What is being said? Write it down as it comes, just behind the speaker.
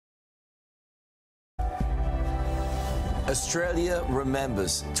Australia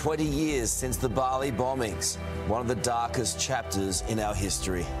remembers 20 years since the Barli bombings, one of the darkest chapters in our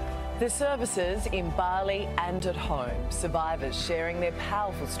history. The services in Barli and at home, survivors sharing their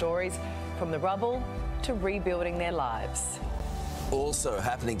powerful stories from the rubble to rebuilding their lives. Also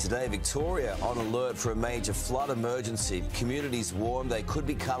happening today, Victoria on alert for a major flood emergency. Communities warned they could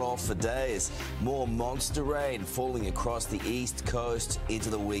be cut off for days. More monster rain falling across the east coast into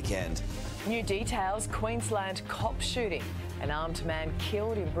the weekend. New details, Queensland cop shooting. An armed man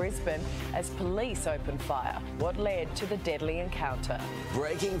killed in Brisbane as police opened fire. What led to the deadly encounter?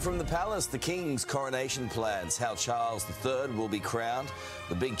 Breaking from the palace, the King's coronation plans. How Charles III will be crowned.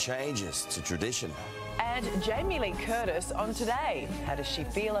 The big changes to tradition. And Jamie Lee Curtis on Today. How does she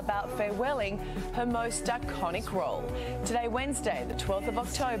feel about farewelling her most iconic role? Today, Wednesday, the 12th of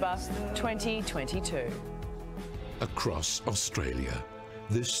October, 2022. Across Australia,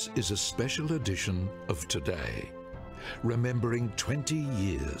 this is a special edition of Today, remembering 20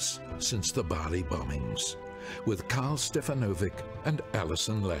 years since the Barli bombings, with Carl Stefanovic and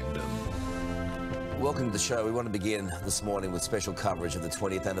Alison Langdon. Welcome to the show. We want to begin this morning with special coverage of the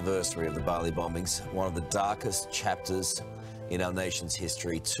 20th anniversary of the Barli bombings, one of the darkest chapters in our nation's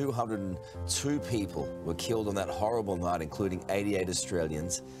history. 202 people were killed on that horrible night, including 88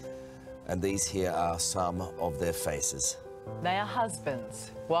 Australians. And these here are some of their faces. They are husbands,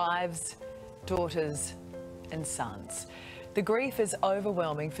 wives, daughters and sons. The grief is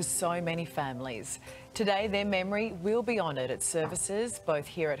overwhelming for so many families. Today, their memory will be honoured at services both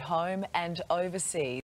here at home and overseas.